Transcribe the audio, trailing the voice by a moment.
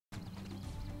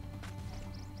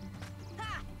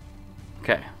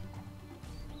Okay.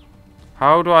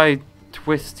 How do I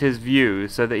twist his view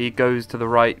so that he goes to the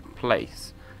right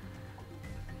place?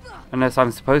 Unless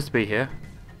I'm supposed to be here.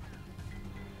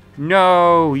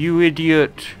 No, you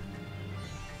idiot.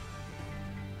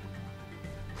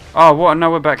 Oh, what?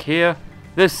 Now we're back here?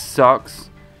 This sucks.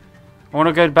 I want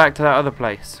to go back to that other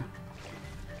place.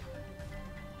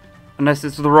 Unless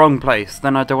it's the wrong place,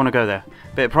 then I don't want to go there.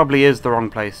 But it probably is the wrong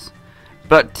place.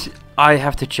 But I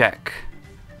have to check.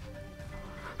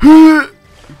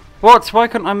 What? Why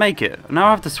couldn't I make it? Now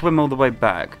I have to swim all the way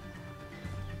back.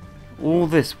 All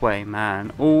this way,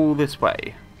 man. All this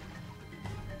way.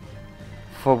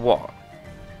 For what?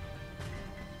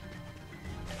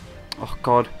 Oh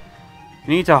god. You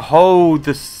need to hold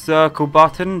the circle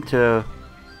button to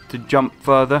jump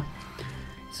further.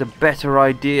 It's a better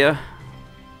idea.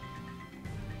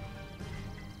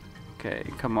 Okay,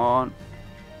 come on.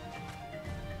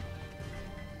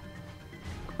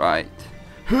 Right.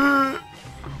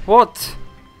 What?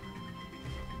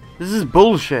 This is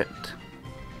bullshit.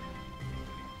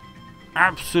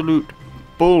 Absolute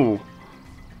bull.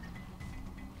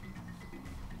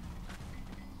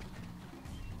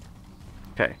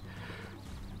 Okay.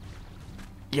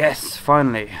 Yes,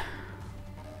 finally.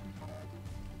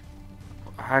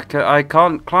 I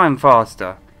can't climb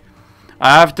faster.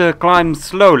 I have to climb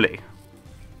slowly.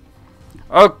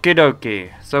 Okie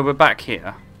dokie. So we're back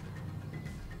here.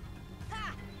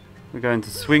 We're going to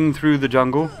swing through the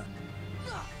jungle.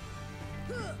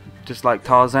 Just like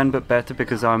Tarzan, but better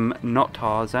because I'm not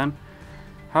Tarzan.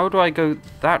 How do I go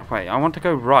that way? I want to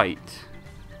go right.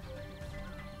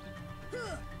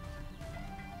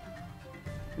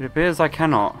 It appears I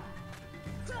cannot.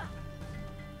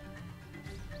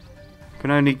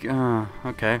 Can only...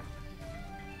 okay.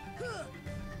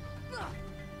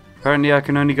 Apparently I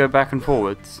can only go back and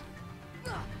forwards.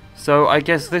 So I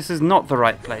guess this is not the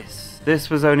right place.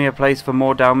 This was only a place for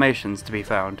more Dalmatians to be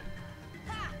found.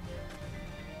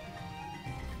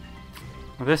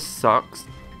 Well, this sucks.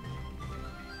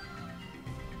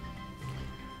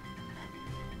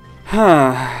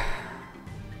 Huh.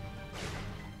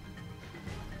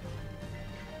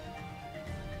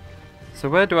 So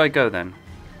where do I go then?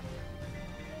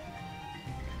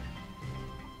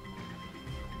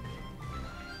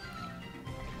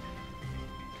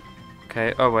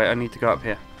 Okay, oh wait, I need to go up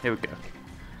here. Here we go.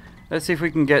 Let's see if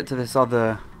we can get to this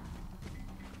other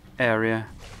area.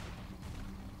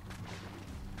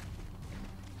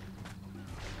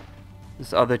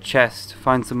 This other chest.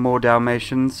 Find some more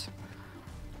Dalmatians.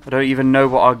 I don't even know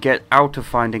what I'll get out of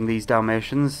finding these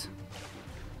Dalmatians.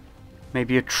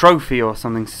 Maybe a trophy or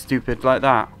something stupid like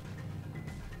that.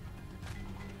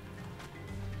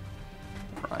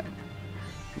 Right.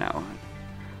 Now.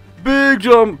 Big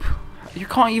jump! You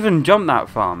can't even jump that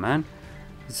far, man.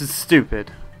 This is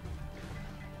stupid.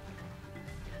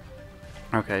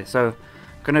 Okay, so I'm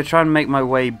gonna try and make my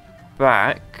way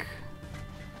back.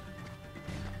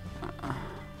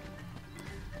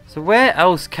 So where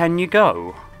else can you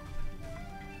go?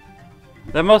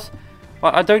 There must...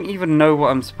 Well, I don't even know what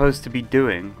I'm supposed to be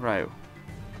doing. Right.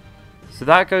 So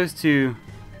that goes to...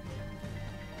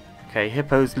 Okay,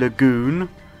 Hippo's Lagoon.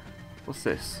 What's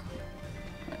this?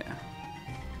 Oh,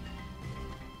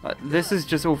 yeah. This is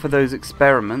just all for those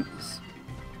experiments.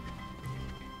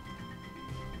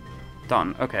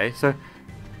 Done. Okay, so...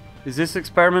 Is this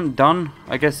experiment done?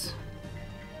 I guess...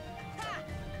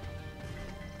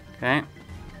 Okay.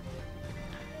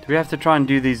 Do we have to try and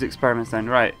do these experiments then?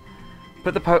 Right.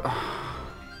 Put the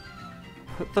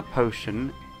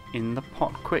potion in the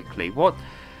pot quickly. What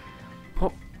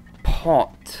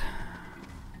pot?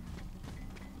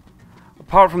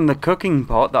 Apart from the cooking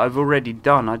pot that I've already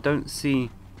done, I don't see...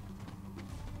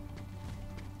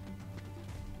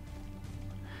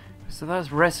 So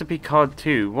that's recipe card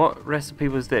 2. What recipe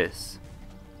was this?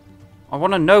 I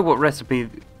want to know what recipe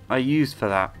I used for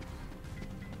that.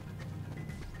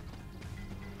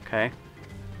 Okay.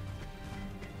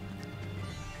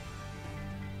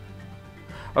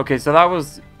 Okay, so that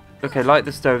was... Okay, light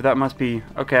the stove. That must be...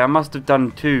 Okay, I must have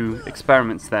done 2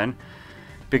 experiments then.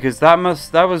 Because that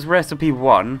was recipe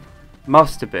 1.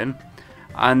 Must have been.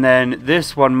 And then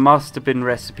this one must have been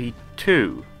recipe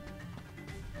 2.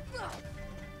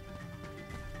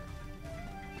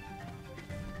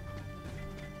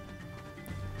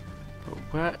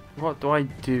 But what do I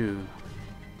do?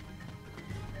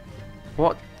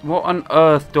 What on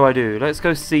earth do I do? Let's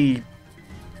go see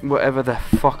whatever the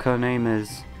fuck her name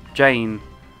is. Jane.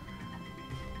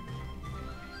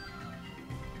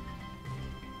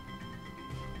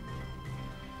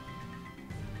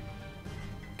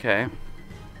 Okay.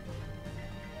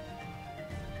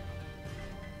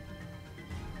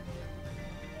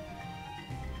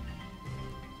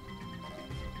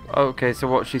 Okay, so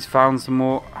what? She's found some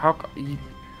more.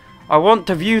 I want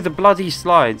to view the bloody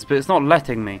slides, but it's not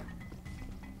letting me.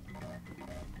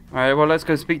 Alright, well, let's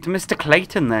go speak to Mr.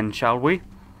 Clayton then, shall we?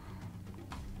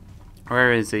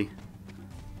 Where is he?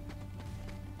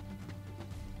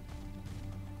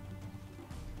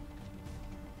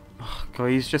 Oh, God,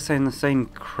 he's just saying the same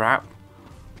crap.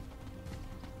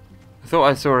 I thought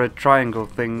I saw a triangle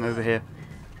thing over here.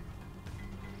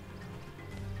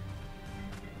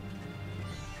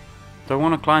 Don't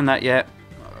want to climb that yet.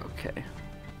 Okay.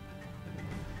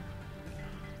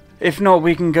 If not,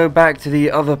 we can go back to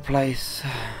the other place.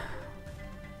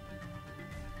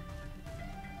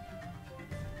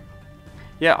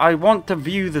 Yeah, I want to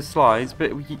view the slides,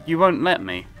 but you won't let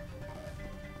me.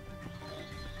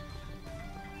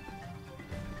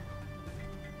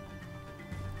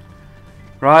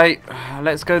 Right,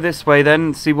 let's go this way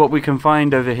then, see what we can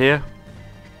find over here.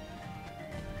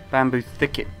 Bamboo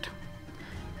thicket.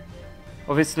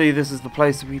 Obviously, this is the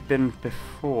place we've been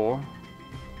before.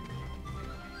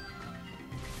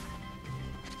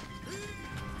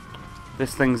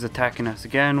 This thing's attacking us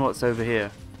again. What's over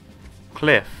here?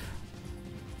 Cliff.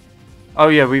 Oh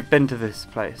yeah, we've been to this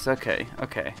place. Okay,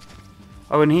 okay.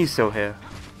 Oh, and he's still here.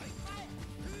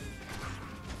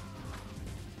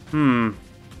 I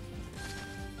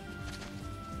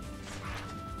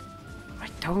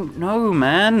don't know,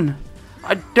 man.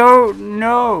 I don't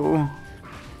know.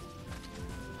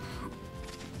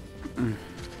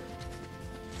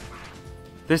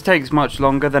 This takes much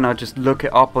longer than I just look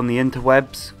it up on the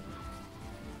interwebs.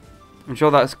 I'm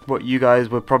sure that's what you guys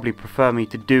would probably prefer me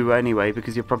to do anyway,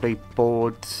 because you're probably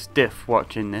bored stiff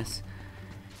watching this.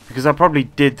 Because I probably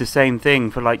did the same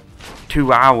thing for like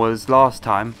 2 hours last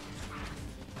time.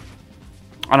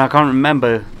 And I can't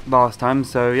remember last time,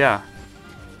 so yeah.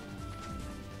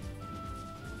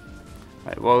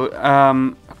 Right,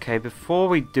 well, okay, before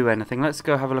we do anything, let's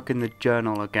go have a look in the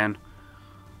journal again.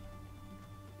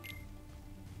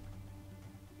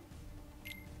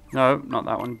 No, not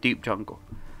that one. Deep jungle.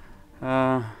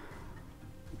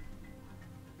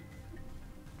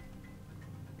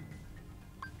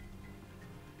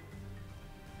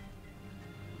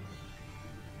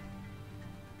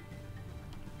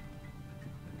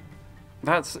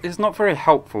 It's not very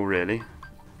helpful, really.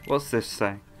 What's this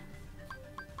say?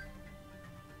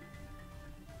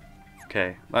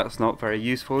 Okay, that's not very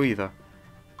useful either.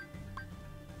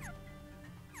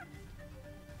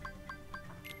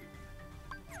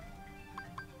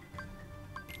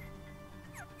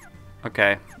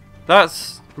 Okay,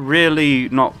 that's really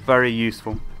not very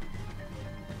useful.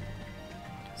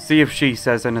 See if she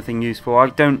says anything useful. I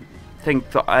don't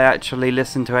think that I actually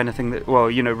listened to anything that,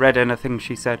 well, you know, read anything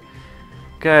she said.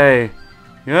 Okay,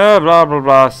 yeah, blah blah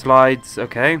blah, slides,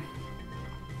 okay.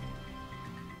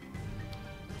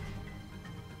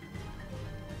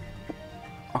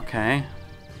 Okay.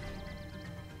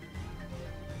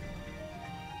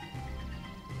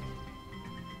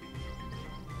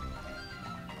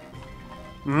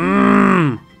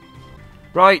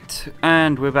 Right,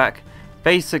 and we're back.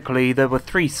 Basically, there were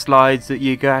 3 slides that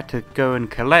you had to go and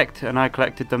collect, and I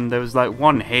collected them. There was like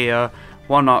one here,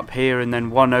 one up here, and then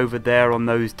one over there on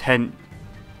those tent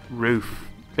roof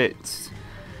bits.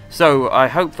 So I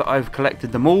hope that I've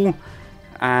collected them all,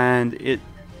 and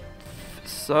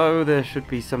so there should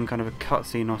be some kind of a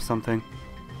cutscene or something.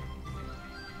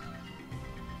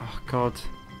 Oh God.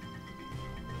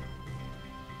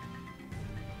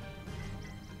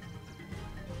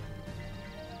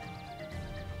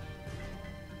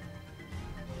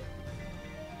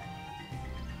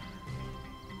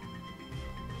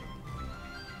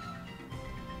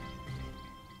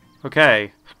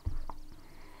 Okay.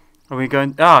 Are we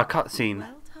going? Ah, cutscene.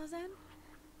 Well, Tarzan?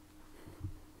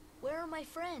 Where are my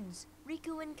friends,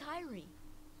 Riku and Kairi?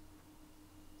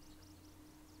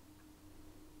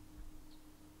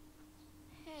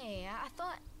 Hey, I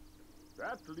thought...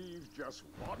 That leaves just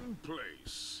one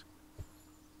place.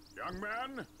 Young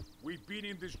man, we've been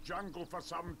in this jungle for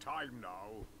some time now.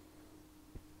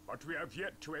 But we have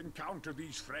yet to encounter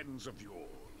these friends of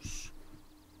yours.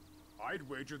 I'd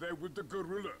wager they're with the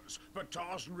gorillas, but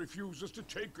Tarzan refuses to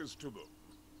take us to them.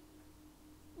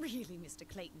 Really, Mr.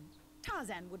 Clayton?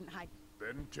 Tarzan wouldn't hide.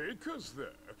 Then take us there.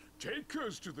 Take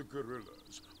us to the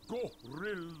gorillas.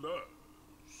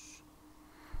 Gorillas.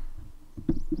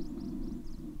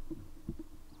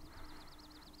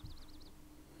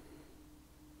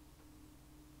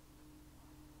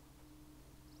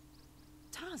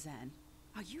 Tarzan?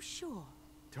 Are you sure?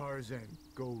 Tarzan,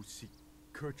 go see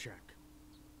Kerchak.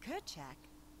 Kerchak?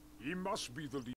 He must be the leader.